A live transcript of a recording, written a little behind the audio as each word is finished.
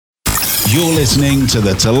You're listening to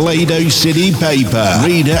the Toledo City Paper,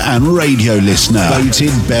 reader and radio listener,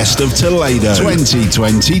 voted Best of Toledo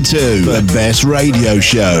 2022, the best radio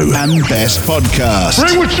show and best podcast.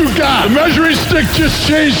 Bring what you got. The measuring stick just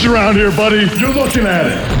changed around here, buddy. You're looking at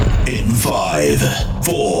it. In 5,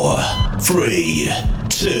 4, 3,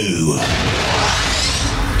 2.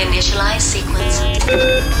 Initialize sequence now.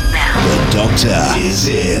 The Doctor is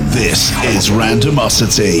in. This is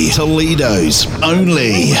Randomosity, Toledo's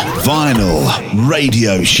only vinyl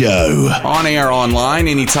radio show. On air, online,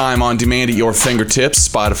 anytime, on demand at your fingertips.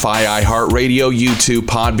 Spotify, iHeartRadio, YouTube,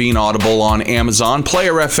 Podbean, Audible, on Amazon,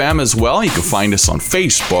 Player FM as well. You can find us on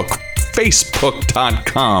Facebook.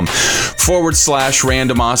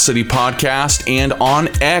 Facebook.com/Randomosity Podcast, and on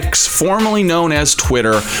X, formerly known as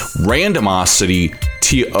Twitter, Randomosity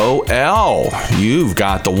TOL. You've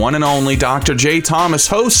got the one and only Dr. J. Thomas,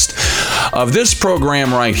 host of this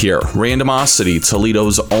program right here, Randomosity,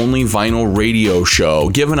 Toledo's only vinyl radio show.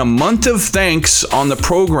 Giving a month of thanks on the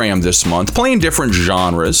program this month, playing different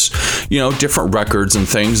genres, different records and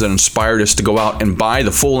things that inspired us to go out and buy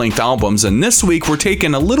the full-length albums. And this week, we're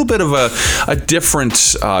taking a little bit of a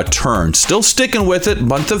different turn. Still sticking with it,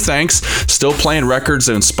 month of thanks, still playing records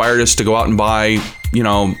that inspired us to go out and buy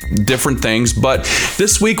different things. But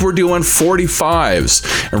this week we're doing 45's,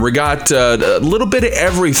 and we got a little bit of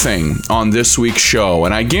everything on this week's show.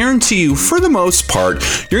 And I guarantee you, for the most part,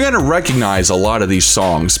 you're going to recognize a lot of these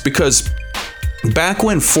songs because back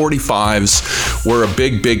when 45's were a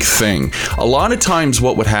big thing, a lot of times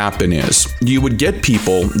what would happen is you would get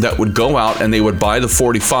people that would go out and they would buy the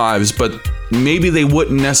 45's, but maybe they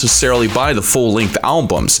wouldn't necessarily buy the full-length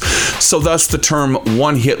albums. So thus the term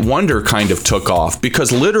one-hit wonder kind of took off,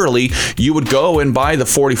 because literally you would go and buy the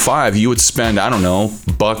 45. You would spend, I don't know,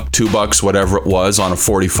 $1, $2, whatever it was on a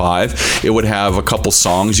 45. It would have a couple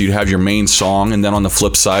songs. You'd have your main song, and then on the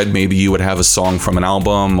flip side, maybe you would have a song from an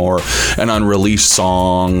album or an unreleased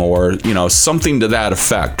song or, something to that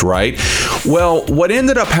effect, right? Well, what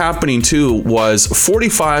ended up happening too was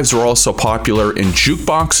 45's were also popular in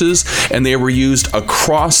jukeboxes, and they were used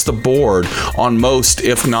across the board on most,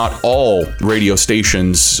 if not all, radio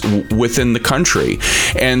stations within the country.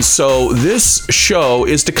 And so this show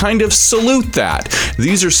is to kind of salute that.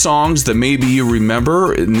 These are songs that maybe you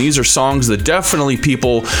remember, and these are songs that definitely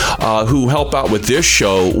people who help out with this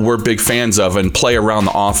show were big fans of and play around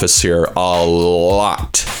the office here a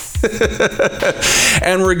lot.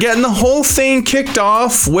 And we're getting the whole thing kicked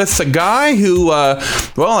off with a guy who,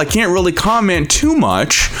 I can't really comment too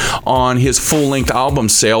much on his full-length album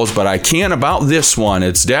sales, but I can about this one.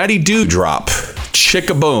 It's Daddy Dewdrop,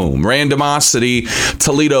 Chickaboom, Randomosity,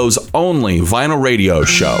 Toledo's only vinyl radio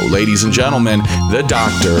show. Ladies and gentlemen, the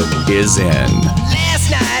Doctor is in.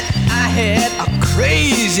 Last night I had a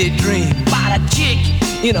crazy dream about a chick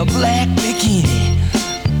in a black bikini.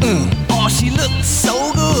 Oh, she looked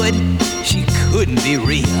so good, she couldn't be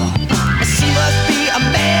real. She must be a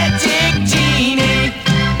magic genie,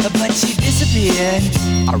 but she disappeared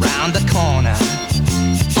around the corner.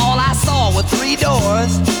 All I saw were 3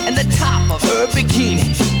 doors and the top of her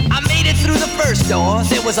bikini. I made it through the first door,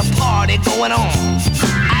 there was a party going on.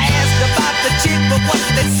 I asked about the chick, but what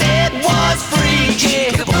they said was free.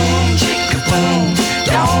 Chicka-boom, chicka-boom,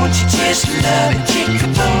 don't you just love it?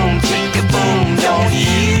 Chicka-boom, chicka-boom, don't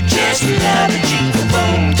you just love it?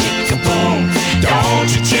 Chicka-boom, chicka-boom, don't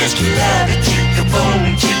you just love it?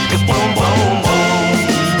 Chicka-boom, chicka-boom, boom, boom.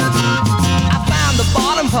 I found the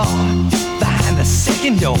bottom part behind the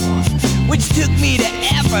second door, which took me to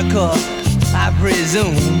Africa, I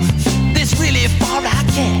presume. This really far-out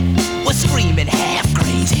cat was screaming half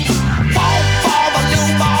crazy. Boom, boom,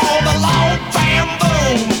 balloon, boom, the long bam,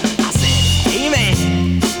 boom. I said, hey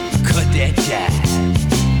man, cut that jive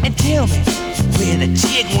and tell me where the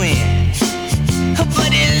chick went.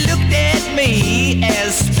 But he looked at me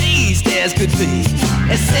as spaced as could be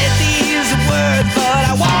and said these words, but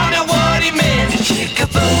I wonder what he meant.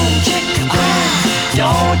 Chicka-boom, chicka-boom,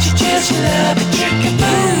 don't you just love it?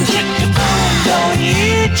 Chicka-boom, chicka-boom, don't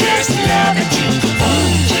you just love it?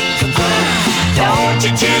 Chicka-boom, chicka-boom, don't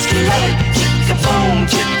you just love it? Chicka-boom,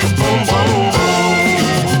 chicka-boom, boom, boom.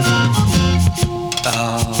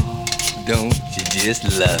 Oh, don't you just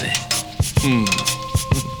love it?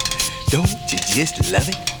 Don't you just love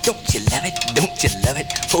it? Don't you love it? Don't you love it?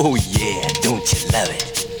 Oh yeah, don't you love it?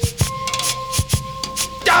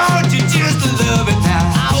 Don't you just love it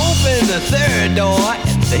now? I opened the third door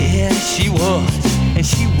and there she was, and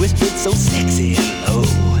she whispered so sexy and low.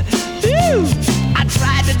 Ooh, I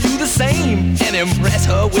tried to do the same and impress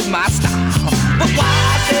her with my style, but why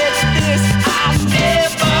I said this, I'll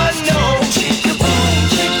never know. Chicka-boom,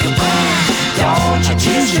 chicka-boom, don't you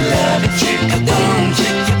just love it?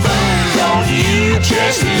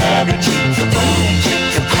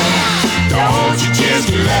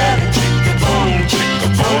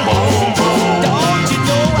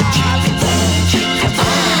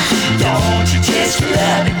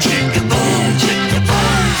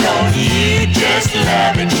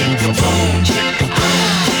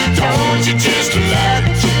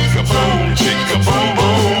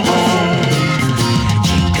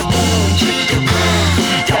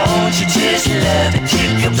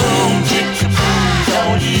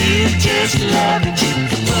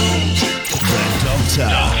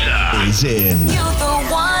 locked in. You're the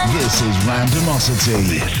one. This is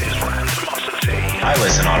Randomosity. I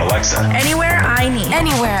listen on Alexa. Anywhere I need.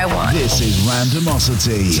 Anywhere I want. This is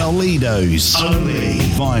Randomosity, Toledo's only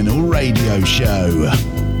vinyl radio show.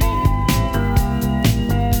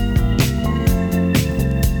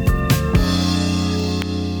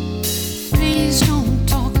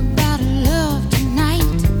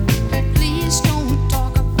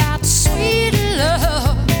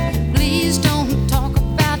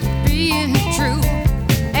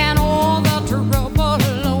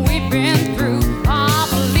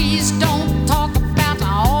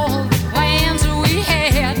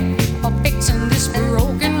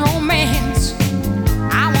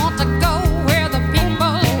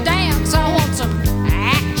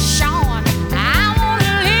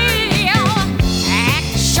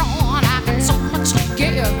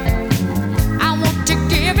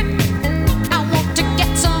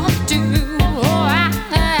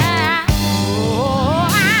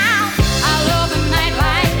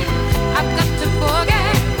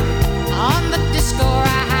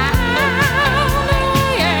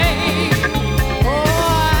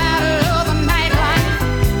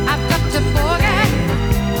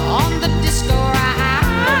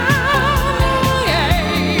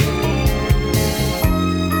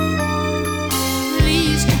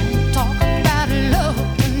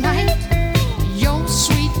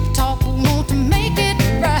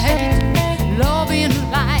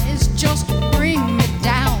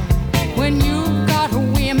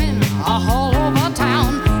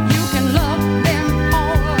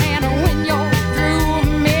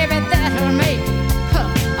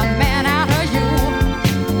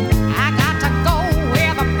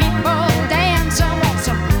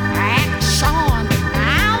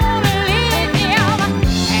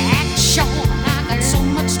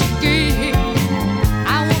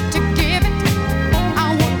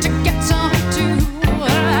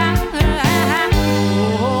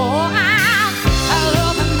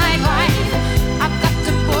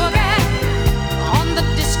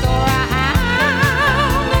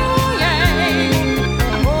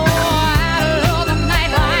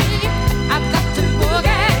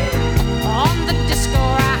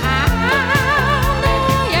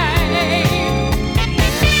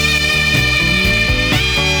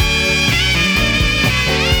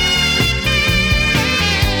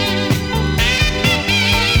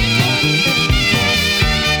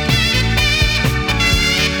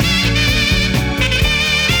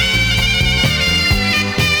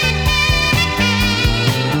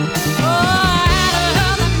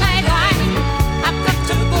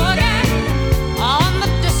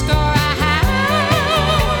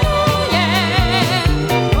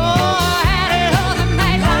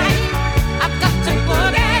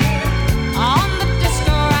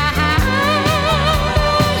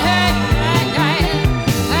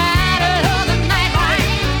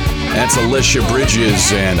 Alicia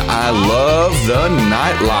Bridges, and I love the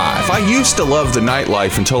nightlife. I used to love the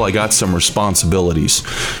nightlife until I got some responsibilities.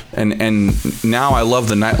 And now I love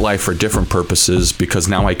the nightlife for different purposes because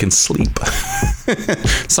now I can sleep.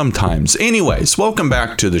 Sometimes. Anyways, welcome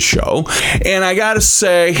back to the show. And I gotta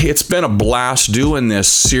say, it's been a blast doing this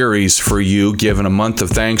series for you, giving a month of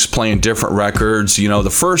thanks, playing different records. You know, the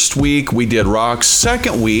first week we did rock.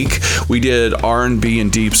 Second week we did R&B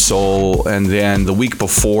and deep soul. And then the week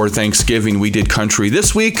before Thanksgiving we did country.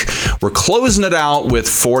 This week we're closing it out with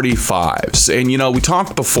 45's. And you know, we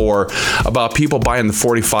talked before about people buying the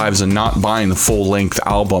 45's and not buying the full-length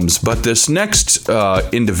albums. But this next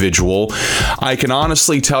individual, I can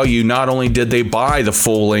honestly tell you, not only did they buy the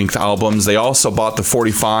full-length albums, they also bought the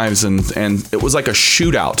 45's, and it was like a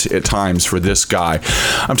shootout at times for this guy.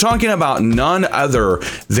 I'm talking about none other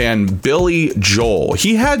than Billy Joel.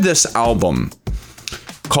 He had this album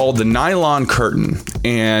called The Nylon Curtain,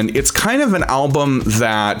 and it's kind of an album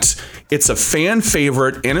that it's a fan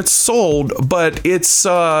favorite and it's sold, but it's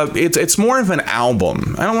more of an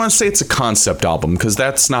album. I don't want to say it's a concept album because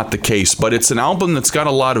that's not the case, but it's an album that's got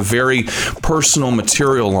a lot of very personal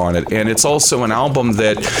material on it. And it's also an album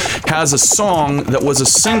that has a song that was a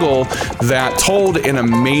single that told an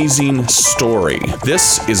amazing story.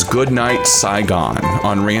 This is Goodnight Saigon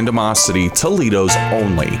on Randomosity, Toledo's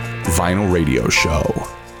only vinyl radio show.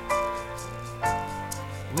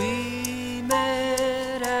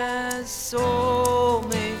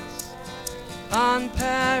 On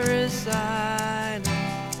Paris Island,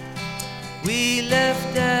 we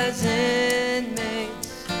left as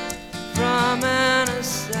inmates from an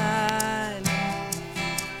asylum,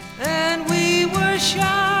 and we were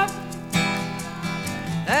sharp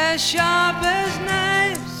as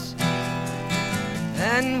knives,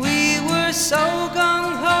 and we were so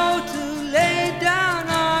gung-ho to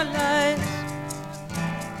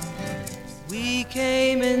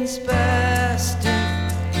Cayman's bastard,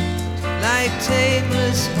 like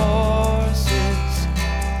tameless horses,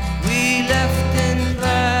 we left and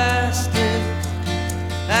blasted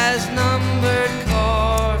as numbered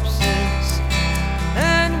corpses,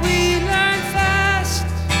 and we learned fast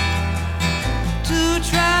to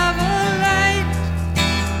travel light.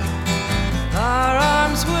 Our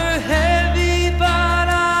arms were heavy, but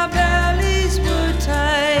our bellies were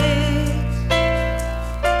tight.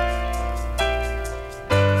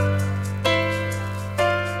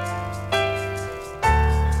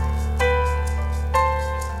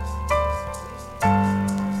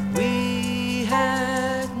 We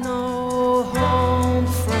had no home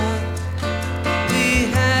front, we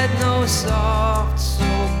had no soft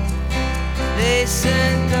soap. They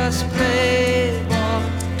sent us playboy,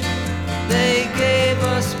 they gave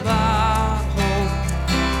us Bob Hope.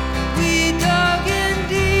 We dug in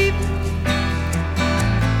deep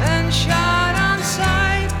and shot on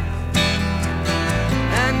sight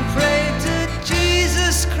and prayed to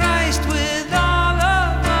Jesus Christ with all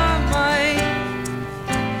of our might.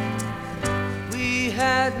 We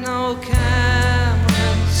had no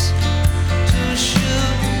cameras to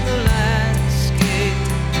shoot the landscape.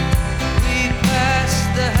 We passed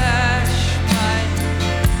the hash pipe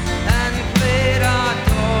and played our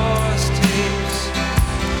doors tapes.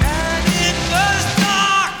 And it was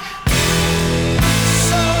dark,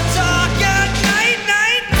 so dark at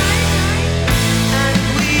night. And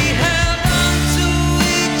we held on to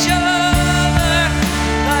each other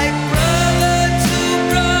like brother to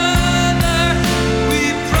brother. We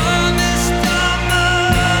promised our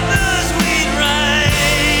mothers we'd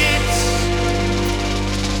write,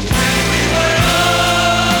 and we would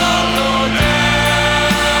all go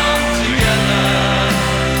down together.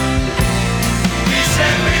 We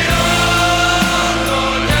said we'd all go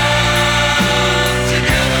down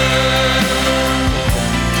together.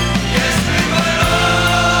 Yes, we would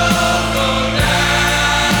all go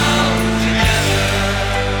down together.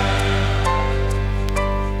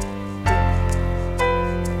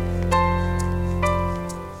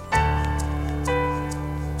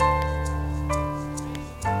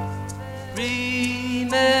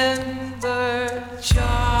 Remember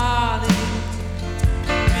Charlie,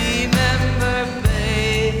 remember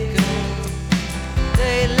Baker.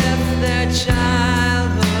 They left their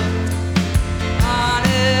childhood on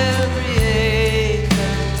every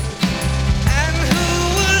acre. And who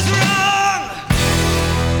was wrong?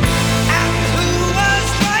 And who was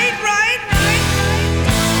right?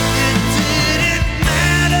 It didn't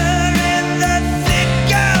matter in the thick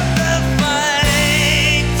of the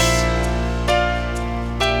fight.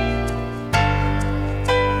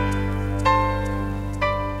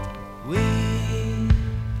 We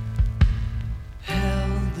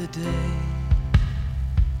held the day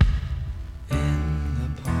in the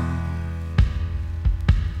palm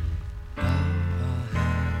of our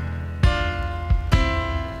hand.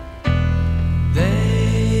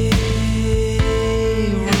 They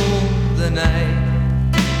ruled the night,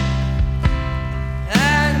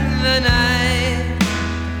 and the night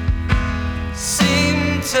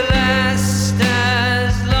seemed to last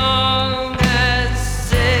as long as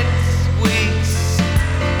 6 weeks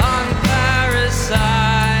on Paris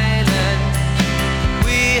Island.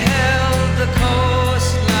 We held the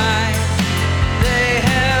coastline, they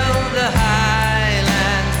held the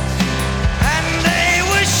highlands, and they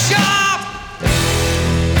were sharp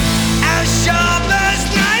as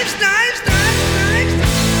knives.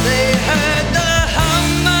 They heard the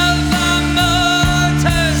hum of our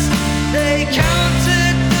motors, they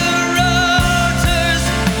counted the rotors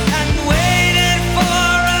and waited for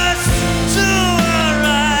us to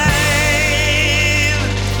arrive.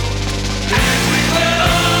 And we would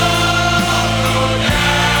all go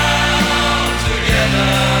down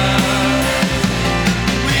together.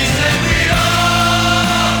 We said we'd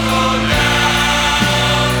all go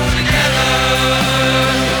down together.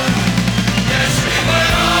 Yes, we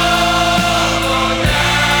would all go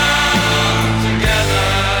down together.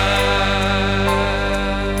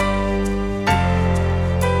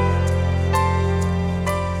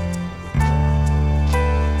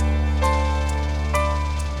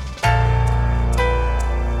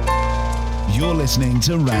 You're listening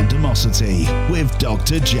to Randomosity with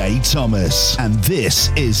Dr. J. Thomas, and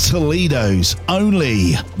this is Toledo's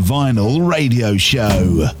only vinyl radio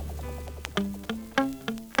show.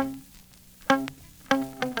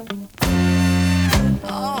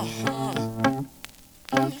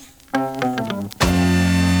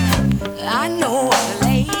 I know a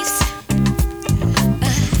place.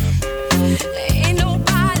 Ain't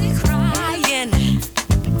nobody crying.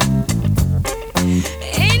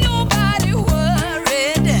 Ain't nobody worried.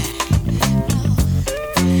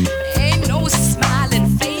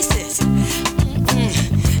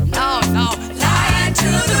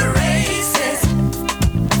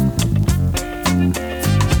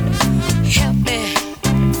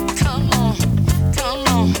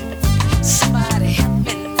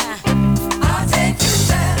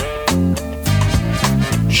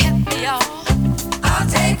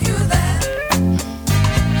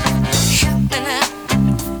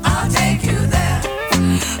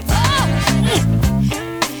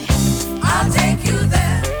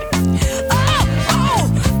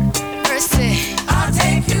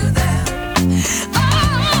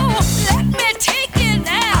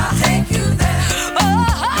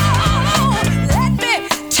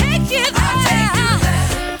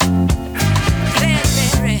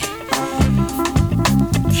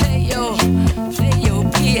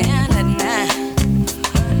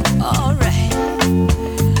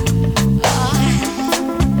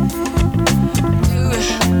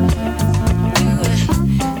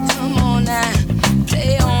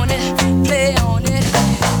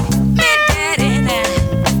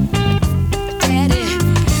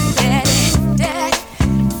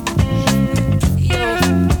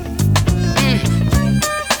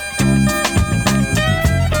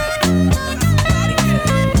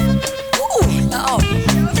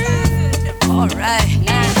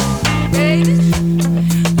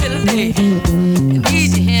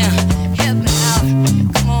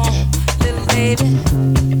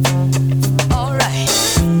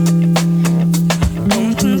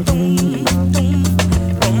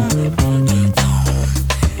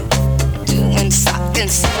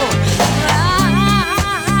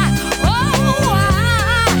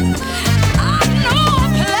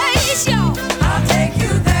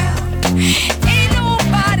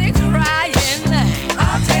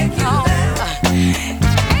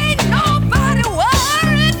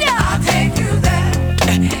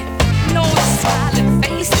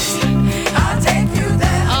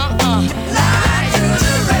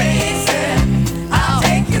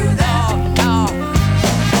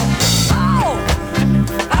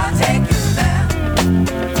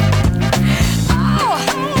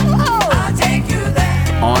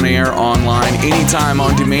 air, online, anytime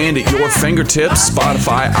on demand at your fingertips.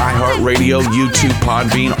 Spotify, iHeartRadio, YouTube,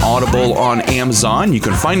 Podbean, Audible on Amazon. You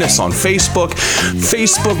can find us on Facebook,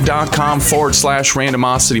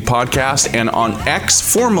 facebook.com/Randomosity Podcast, and on X,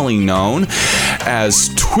 formerly known as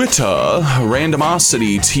Twitter,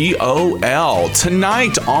 Randomosity TOL.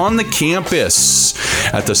 Tonight on the campus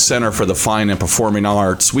at the Center for the Fine and Performing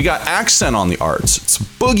Arts, we got Accent on the Arts. It's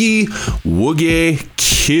Boogie Woogie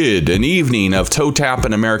Kid, an evening of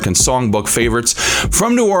toe-tapping American songbook favorites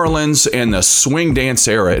from New Orleans and the swing dance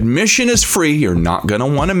era. Admission is free. You're not going to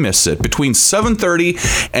want to miss it. Between 7:30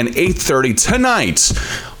 and 8:30 tonight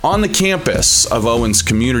on the campus of Owens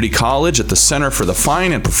Community College at the Center for the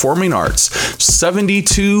Fine and Performing Arts,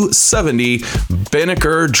 7270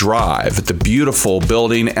 Benneker Drive at the beautiful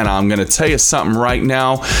building. And I'm going to tell you something right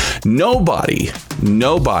now. Nobody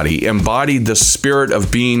embodied the spirit of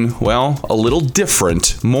being, well, a little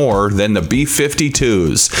different more than the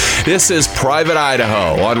B-52s. This is Private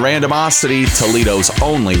Idaho on Randomosity, Toledo's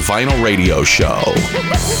only vinyl radio show.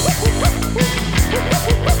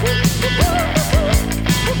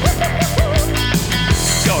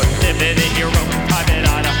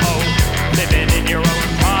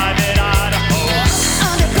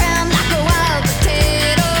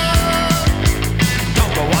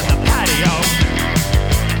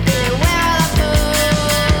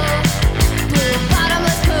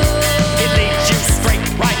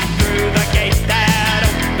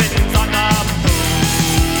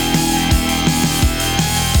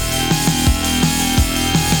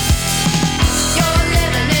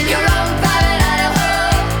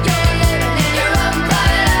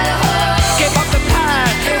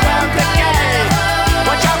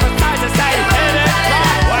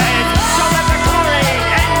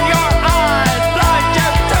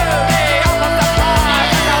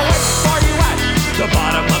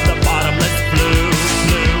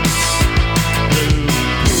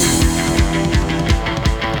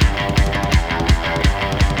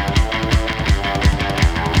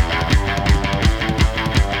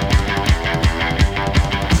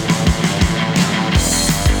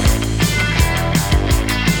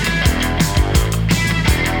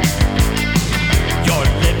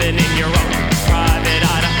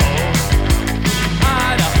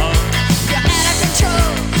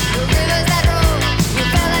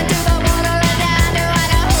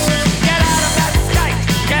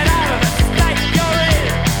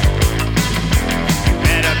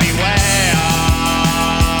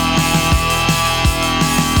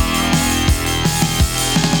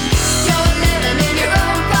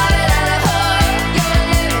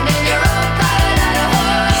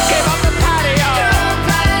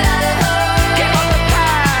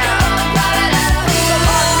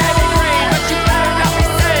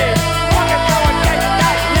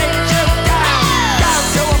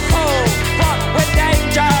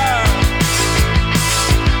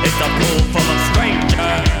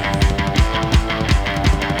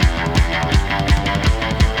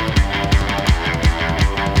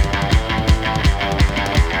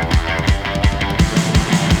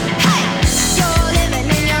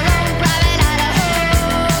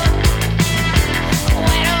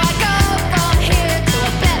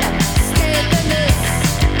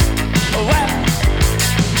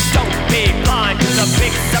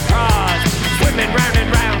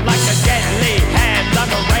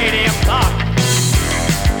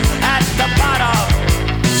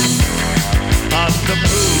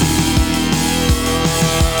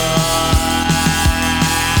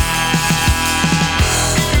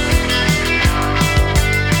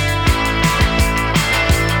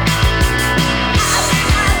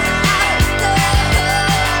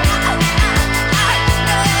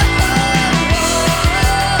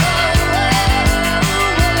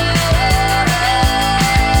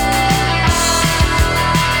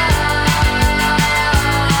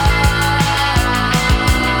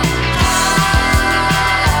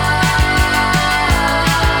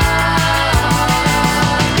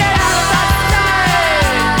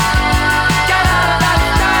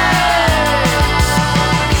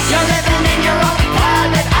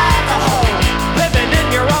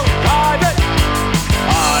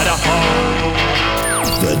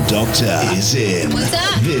 Doctor is in.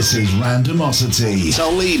 This is Randomosity,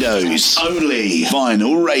 Toledo's only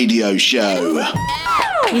vinyl radio show.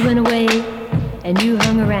 You went away and you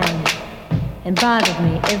hung around and bothered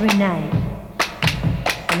me every night.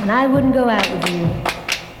 And when I wouldn't go out with you,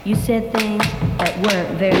 you said things that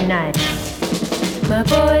weren't very nice. My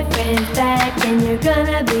boyfriend's back and you're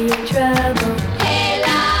gonna be in trouble. Hey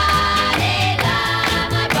la,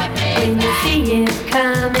 my boyfriend's when you see him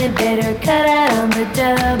coming, better cut out on the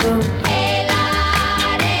double. Hey la,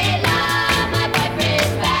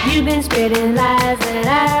 been spreading lies that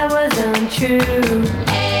I was untrue.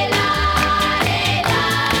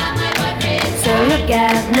 So look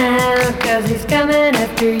out now, 'cause he's coming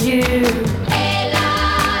after you.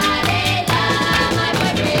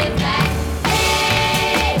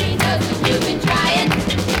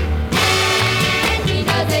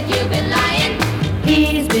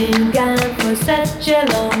 He's been gone for such a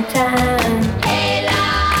long time.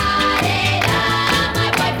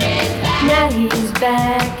 Now he's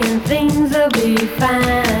back and things will be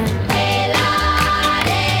fine.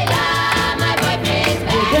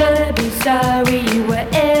 You're gonna be sorry you were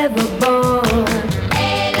ever born.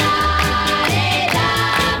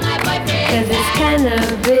 'Cause it's kinda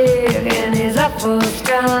big and he's awful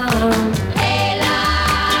strong.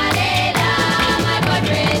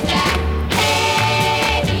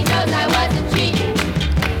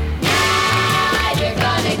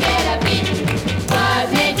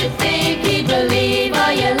 Believe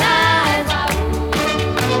all your lies.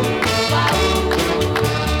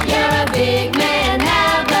 You're a big man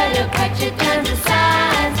now, but he'll cut you down to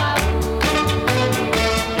size.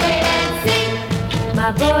 Wait and see.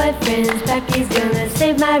 My boyfriend's back, he's gonna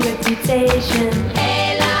save my reputation.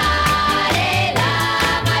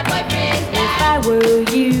 My boyfriend's back. If I were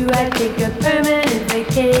you, I'd take a permanent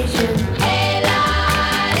vacation. My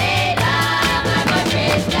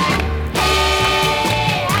boyfriend's back.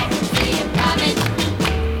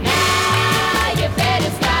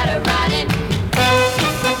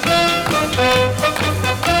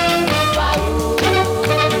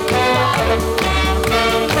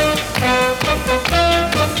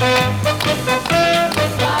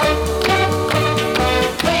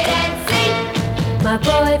 My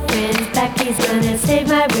boyfriend's back, he's gonna save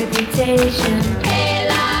my reputation.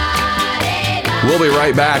 We'll be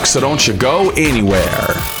right back, so don't you go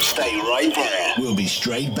anywhere. Stay right there. We'll be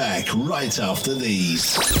straight back right after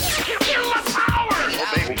these.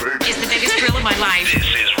 It's the biggest thrill of my life. This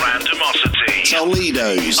is Randomosity.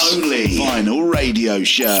 Toledo's only vinyl radio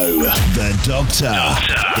show. The Doctor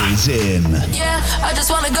is in. Yeah, I just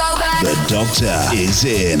wanna go back. The Doctor is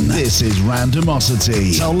in. This is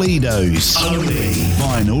Randomosity. Toledo's only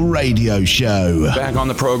vinyl radio show. Back on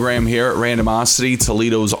the program here at Randomosity,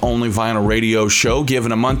 Toledo's only vinyl radio show,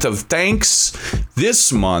 giving a month of thanks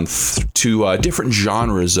this month to different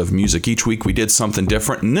genres of music. Each week we did something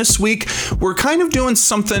different, and this week we're kind of doing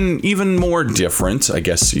something even more different. I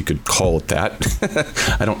guess you could call it that.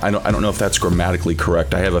 I don't know if that's grammatically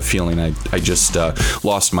correct. I have a feeling I just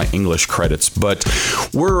lost my English credits, but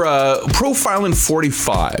we're profiling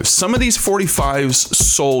 45s. Some of these 45s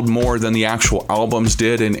sold more than the actual albums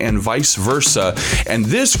did, and vice versa. And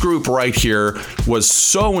this group right here was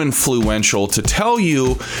so influential. To tell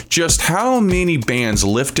you just how many bands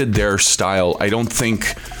lifted their style, I don't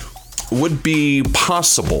think would be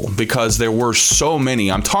possible because there were so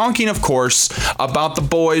many. I'm talking, of course, about the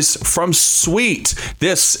boys from Sweet.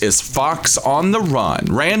 This is Fox on the Run.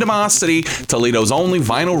 Randomosity, Toledo's only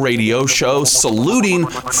vinyl radio show, saluting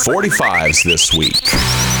 45s this week.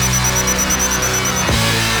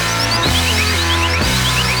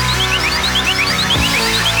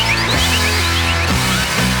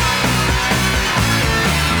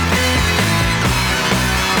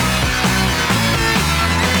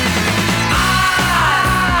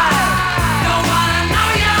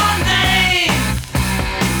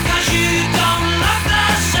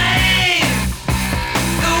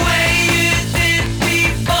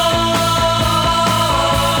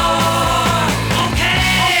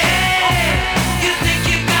 Okay.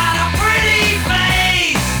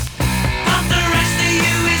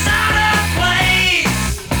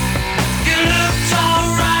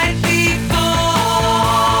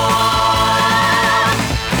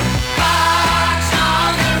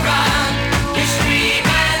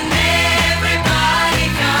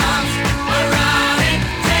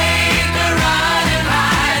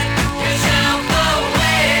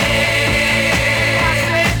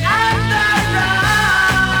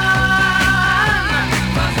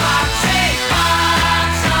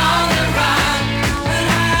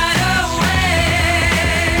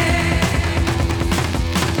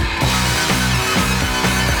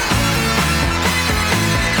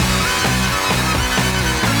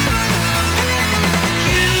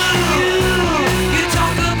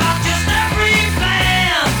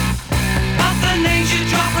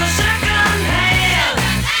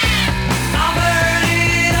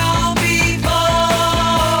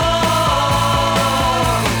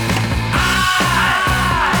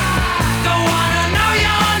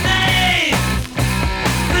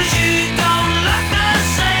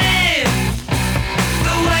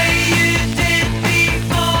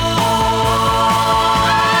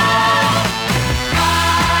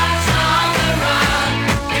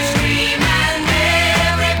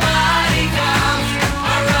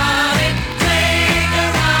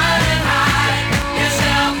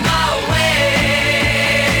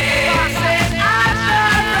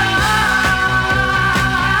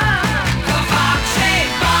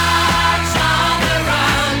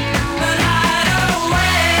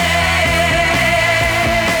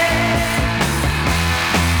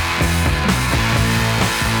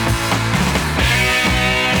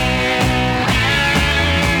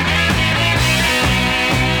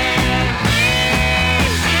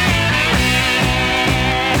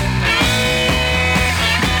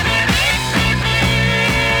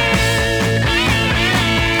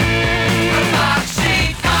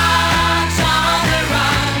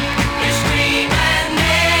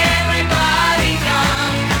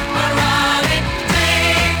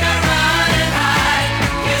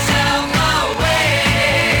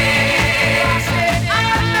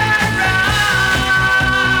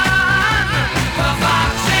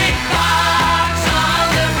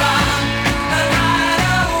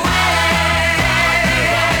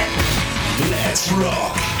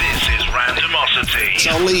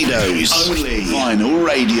 Toledo's only vinyl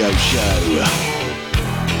radio show.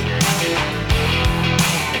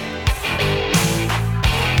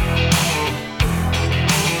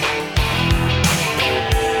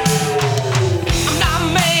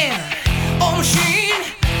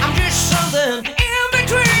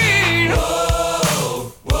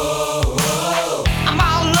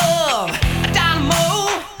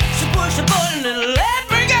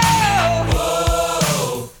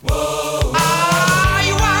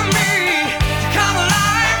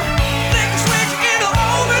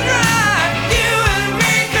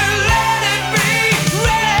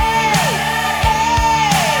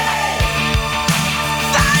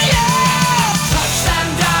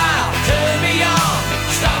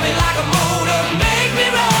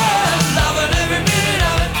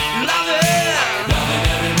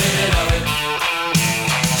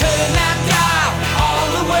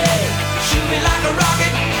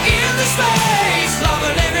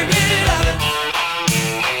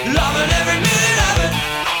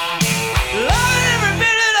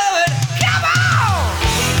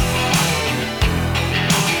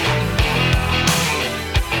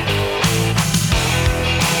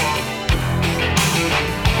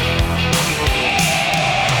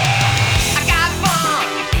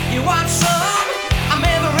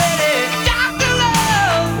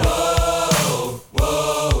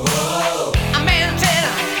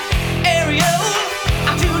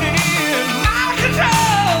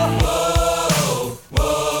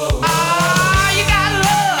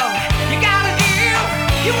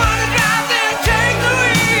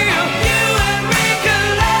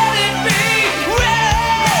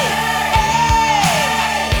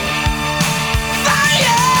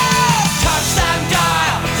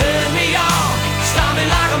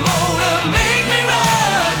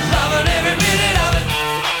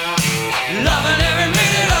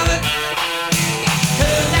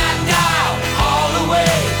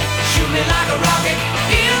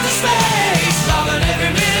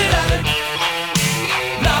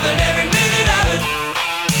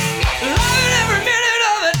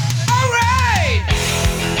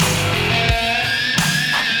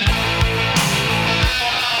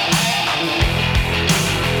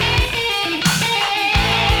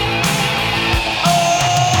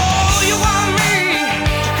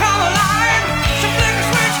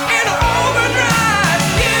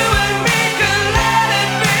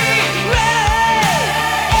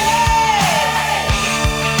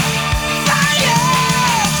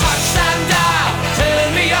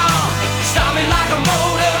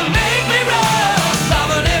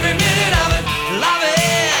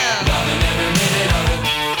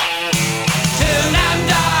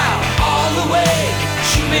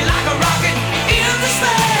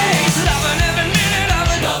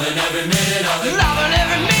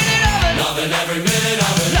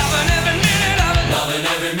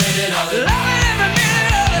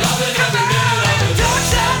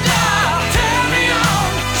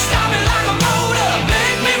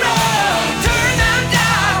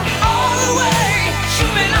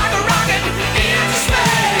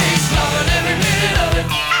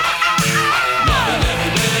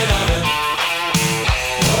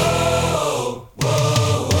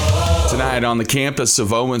 On the campus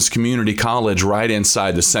of Owens Community College, right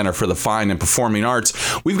inside the Center for the Fine and Performing Arts,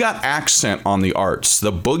 we've got Accent on the Arts,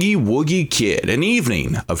 the Boogie Woogie Kid, an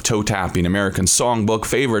evening of toe-tapping American songbook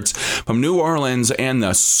favorites from New Orleans and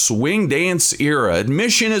the swing dance era.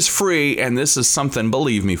 Admission is free, and this is something,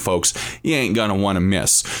 believe me, folks, you ain't gonna want to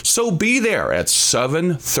miss. So be there at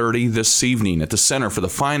 7:30 this evening at the Center for the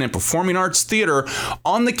Fine and Performing Arts Theater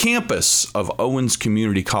on the campus of Owens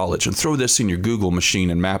Community College. And throw this in your Google machine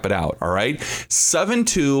and map it out, all right?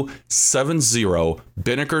 7270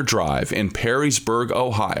 Binnaker Drive in Perrysburg,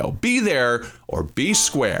 Ohio. Be there or be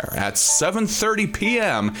square at 7:30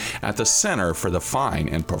 p.m. at the Center for the Fine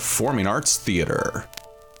and Performing Arts Theater.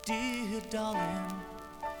 Dear darling,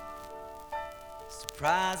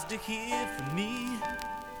 surprised to hear from me.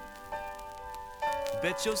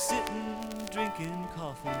 Bet you're sitting, drinking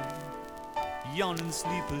coffee, yawning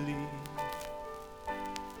sleepily.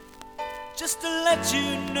 Just to let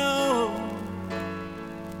you know,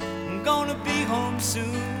 I'm gonna be home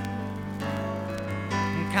soon.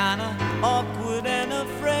 I'm kinda awkward and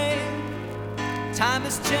afraid. Time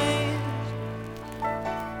has changed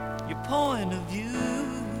your point of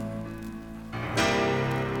view.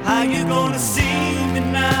 How you gonna see me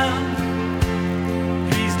now?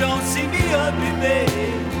 Please don't see me ugly,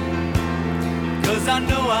 babe, 'cause I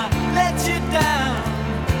know I let you down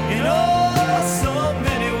in oh so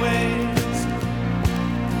many ways.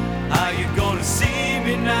 How you gonna see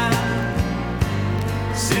me now,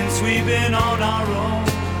 since we we've been on our own.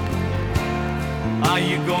 Are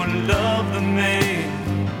you gonna love the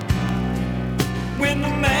man when the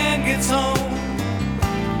man gets home?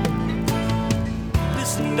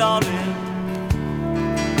 Listen, darling,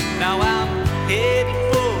 now I'm headed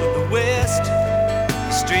for the west.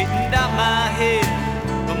 Straightened out my head,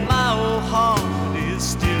 but my old heart is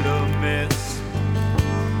still a mess.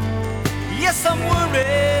 Yes, I'm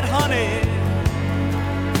worried, honey.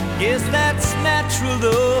 Guess that's natural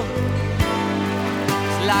though.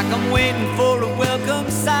 It's like I'm waiting for a welcome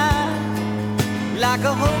sign, like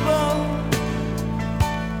a hobo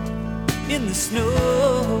in the snow.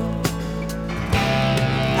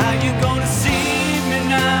 How you gonna see me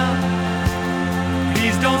now?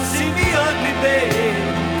 Please don't see me ugly, babe,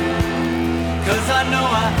 'cause I know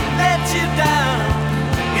I let you down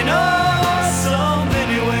in oh so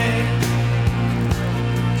many ways.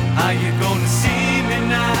 How you gonna see me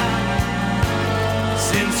now,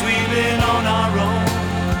 since we've been on our own?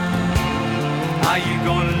 How you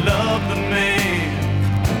gonna love the man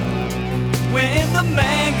when the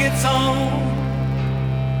man gets home?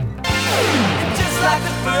 And just like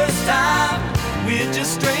the first time, we're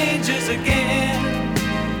just strangers again.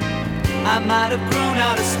 I might have grown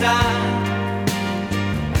out of style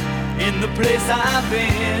in the place I've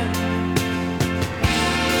been.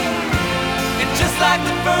 And just like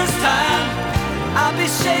the first time, I'll be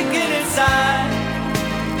shaking inside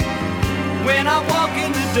when I walk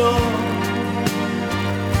in the door.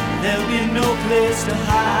 There'll be no place to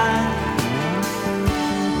hide.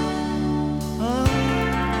 Oh,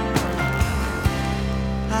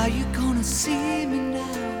 how you gonna see me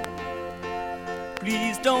now?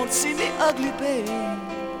 Please don't see me ugly, babe,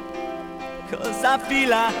 'cause I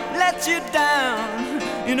feel I let you down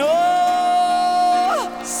in oh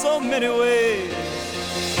so many ways.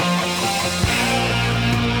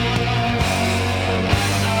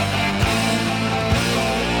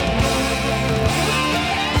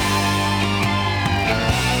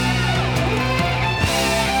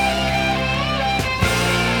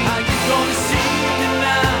 How you gonna see me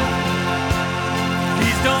now?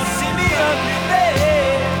 Please don't see me ugly,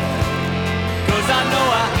 babe, 'cause I know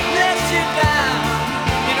I let you down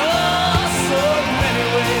in oh so many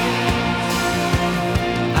ways.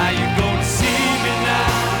 How you gonna see me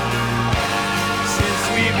now, since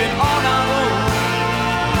we've been on our own?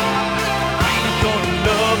 How you gonna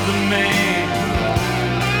love the man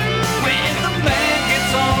when the man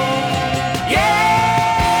gets home? Yeah.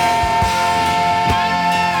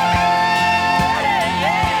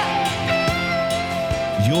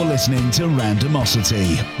 You're listening to Randomosity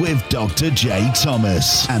with Dr. J. Thomas,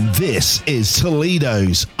 and this is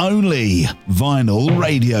Toledo's only vinyl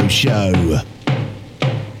radio show.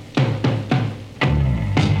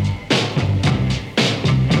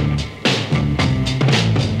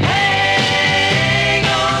 Hang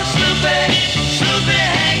on, Snoopy, Snoopy,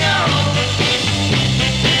 hang on.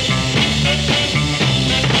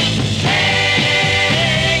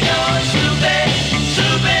 Hang on, Snoopy,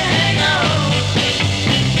 Snoopy, hang on.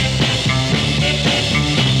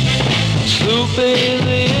 Snoopy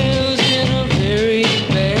lives in a very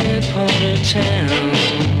bad part of town.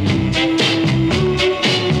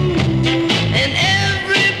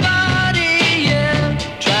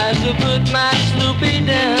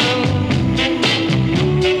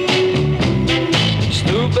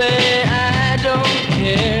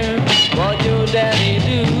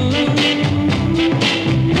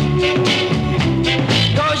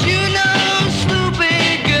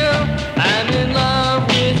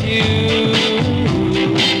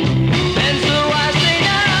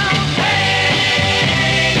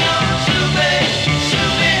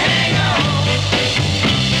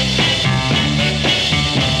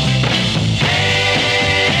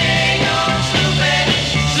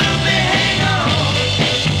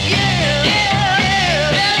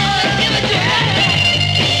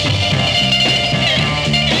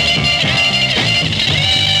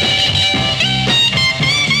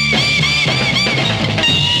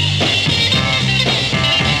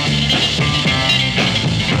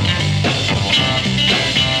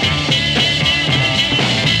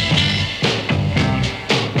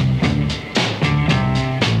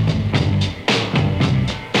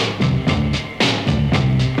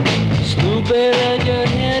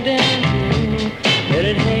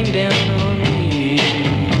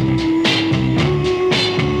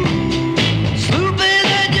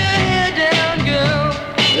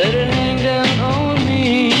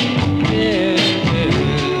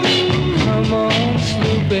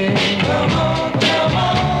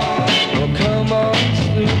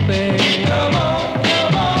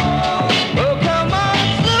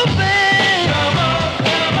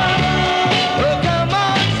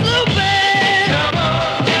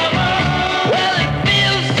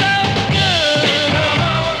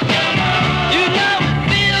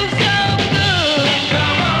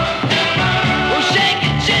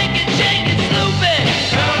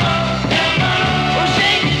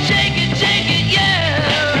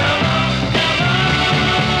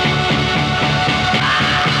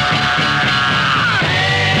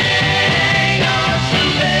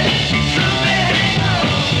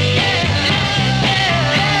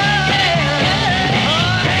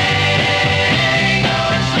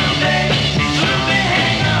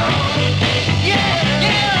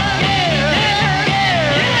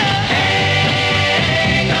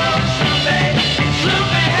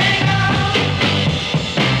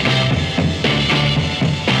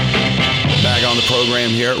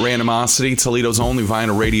 program here at Randomosity, Toledo's only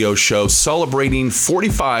vinyl radio show, celebrating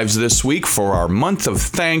 45s this week for our month of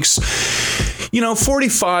thanks. You know,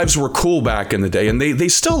 45s were cool back in the day, and they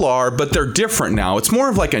still are, but they're different now. It's more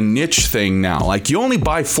of like a niche thing now. Like, you only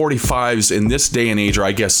buy 45s in this day and age, or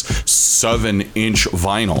I guess 7-inch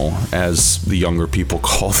vinyl, as the younger people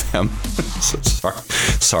call them.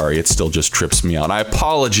 Sorry, it still just trips me out. I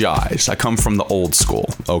apologize. I come from the old school,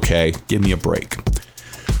 okay? Give me a break.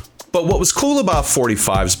 But what was cool about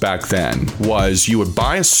 45s back then was you would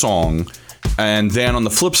buy a song, and then on the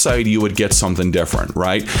flip side, you would get something different,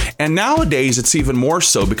 right? And nowadays, it's even more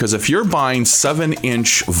so, because if you're buying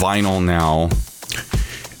 7-inch vinyl now,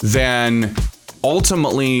 then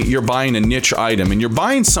ultimately you're buying a niche item, and you're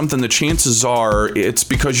buying something that chances are it's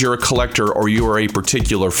because you're a collector or you are a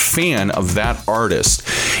particular fan of that artist.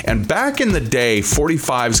 And back in the day,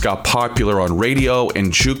 45s got popular on radio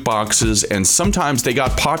and jukeboxes, and sometimes they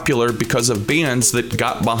got popular because of bands that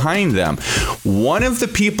got behind them. One of the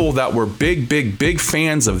people that were big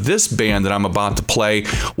fans of this band that I'm about to play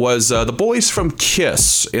was the boys from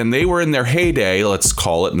Kiss, and they were in their heyday, let's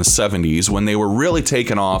call it, in the 70s, when they were really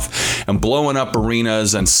taking off and blowing up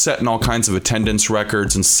arenas and setting all kinds of attendance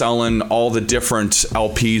records and selling all the different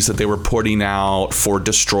LPs that they were putting out for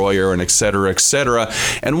Destroyer and et cetera, et cetera.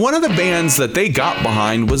 And one of the bands that they got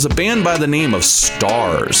behind was a band by the name of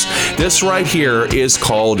Stars. This right here is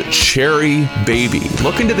called Cherry Baby.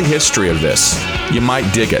 Look into the history of this. You might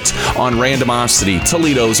dig it on Randomosity,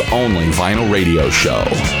 Toledo's only vinyl radio show.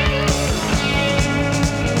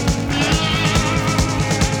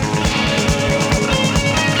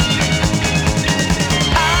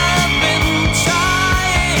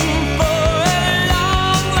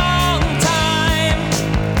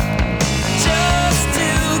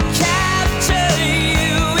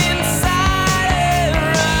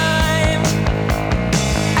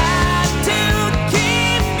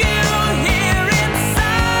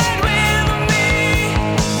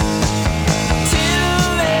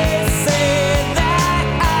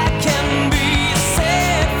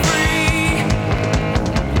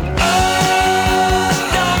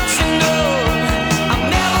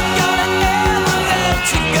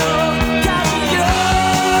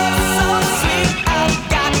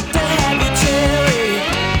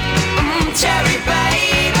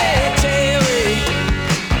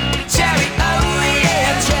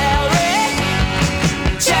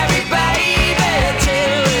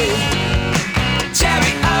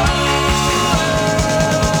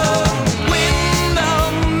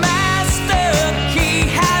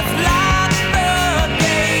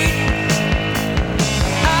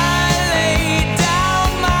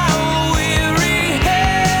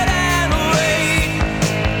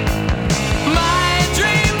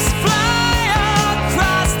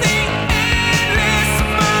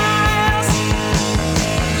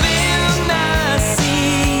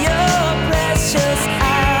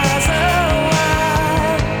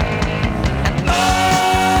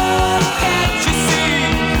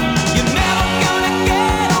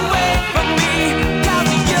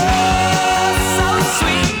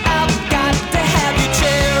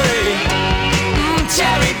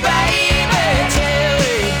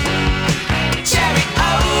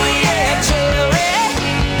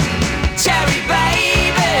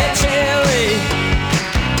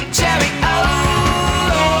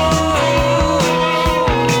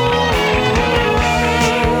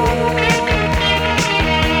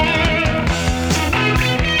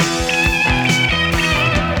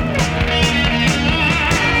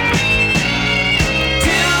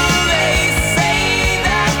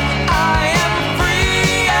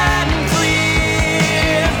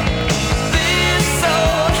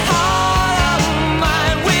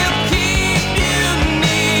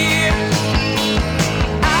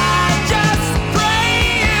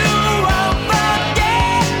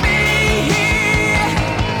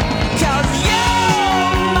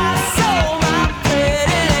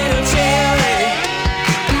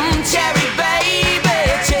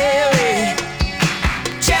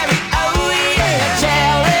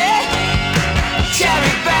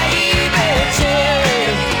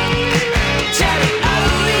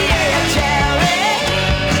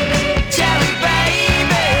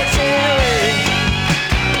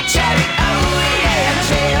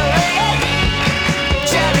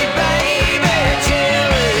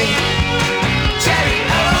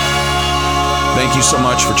 So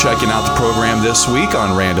much for checking out the program this week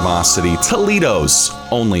on Randomosity, Toledo's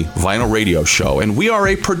only vinyl radio show. And we are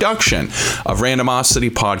a production of Randomosity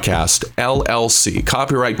Podcast, LLC.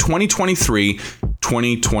 Copyright 2023,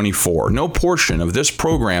 2024. No portion of this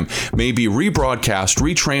program may be rebroadcast,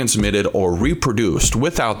 retransmitted, or reproduced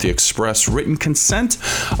without the express written consent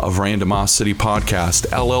of Randomosity Podcast,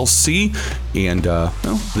 LLC, and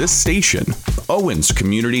this station, Owens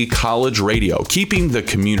Community College Radio, keeping the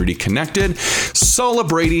community connected,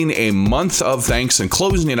 celebrating a month of thanks, and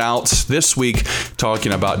closing it out this week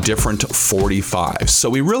talking about different 45s. So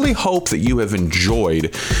we really hope that you have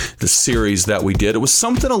enjoyed the series that we did. It was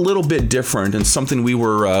something a little bit different and something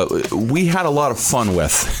we had a lot of fun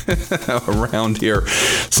with around here,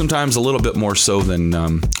 sometimes a little bit more so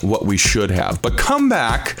than what we should have. But come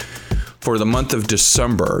back for the month of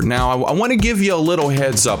December. Now, I want to give you a little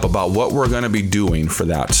heads up about what we're going to be doing for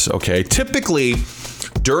that, okay? Typically,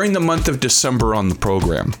 during the month of December on the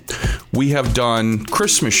program, we have done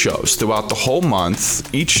Christmas shows throughout the whole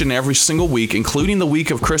month, each and every single week, including the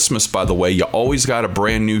week of Christmas, by the way. You always got a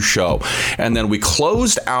brand new show. And then we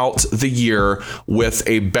closed out the year with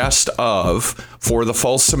a best of for the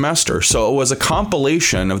fall semester. So it was a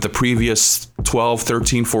compilation of the previous 12,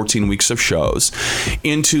 13, 14 weeks of shows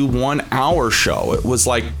into 1 hour show. It was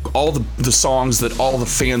like all the songs that all the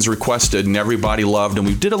fans requested and everybody loved, and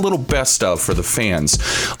we did a little best of for the fans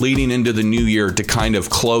leading into the new year to kind of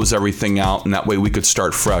close everything out, and that way we could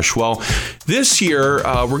start fresh. Well, this year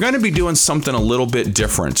we're going to be doing something a little bit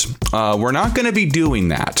different. We're not going to be doing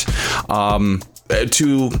that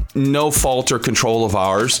to no fault or control of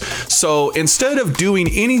ours. So instead of doing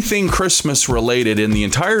anything Christmas related in the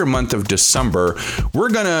entire month of December, we're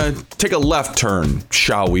going to take a left turn,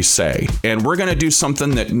 shall we say, and we're going to do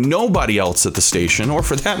something that nobody else at the station, or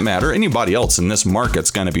for that matter, anybody else in this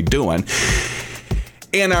market's going to be doing.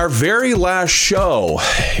 In our very last show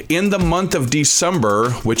in the month of December,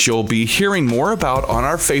 which you'll be hearing more about on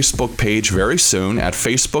our Facebook page very soon at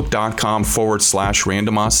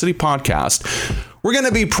facebook.com/Randomosity Podcast, we're going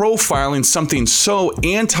to be profiling something so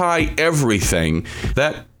anti-everything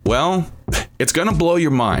that, well, it's going to blow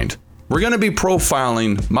your mind. We're going to be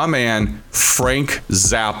profiling my man, Frank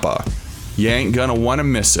Zappa. You ain't gonna want to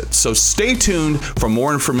miss it. So stay tuned for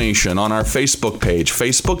more information on our Facebook page,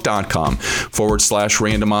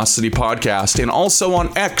 facebook.com/Randomosity Podcast, and also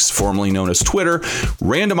on X, formerly known as Twitter,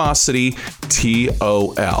 Randomosity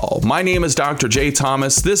TOL. My name is Dr. J.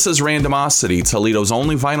 Thomas. This is Randomosity, Toledo's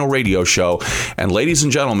only vinyl radio show. And ladies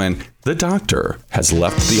and gentlemen, the doctor has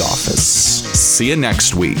left the office. See you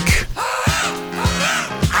next week.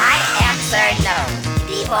 I am Sir No,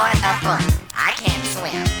 devoid of fun. I can't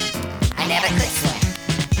swim. I never could swim.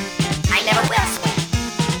 I never will swim.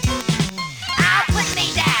 Oh, put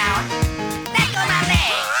me down. Let go my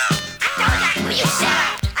leg. I told you, will you shut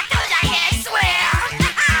up? I told you I can't swim.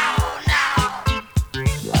 Oh, no.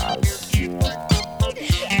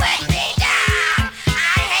 Put me down. I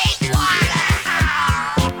hate water.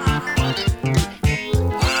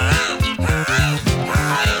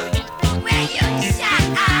 Will you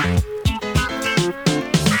shut up?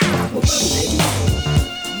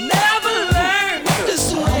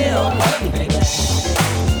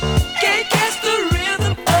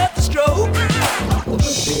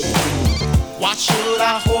 Why should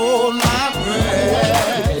I hold my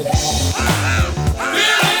breath?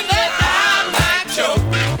 Feeling that I might choke.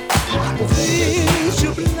 Things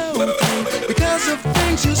you blow because of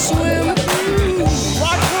things you swim through.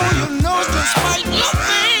 Why pull your nose to spite your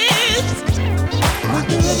face? With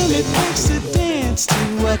the rhythm it takes to dance to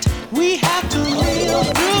what we have to live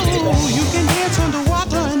through. You can dance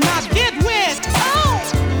underwater and not get wet. Oh!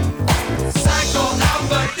 Psycho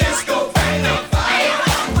alpha disco beta fire.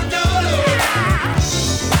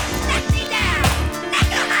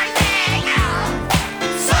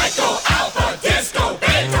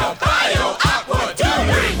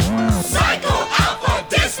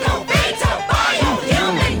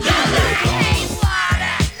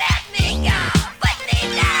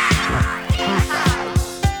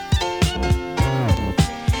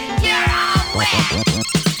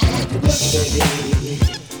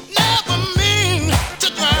 Never mean to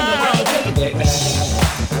drown.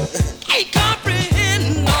 Ain't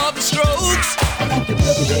comprehend all the strokes.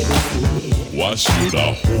 Why should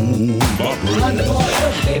I hold my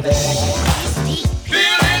breath?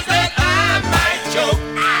 Feelings that I might choke.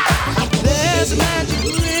 There's a magic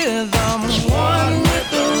rhythm, one with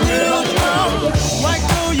the real drum. Right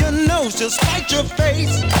through your nose, just spite your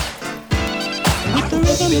face. With the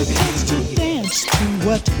rhythm it takes to dance to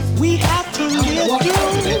what we have to live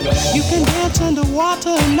through. You can dance underwater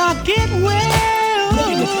and not get wet.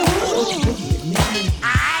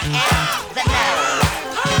 I am the nose.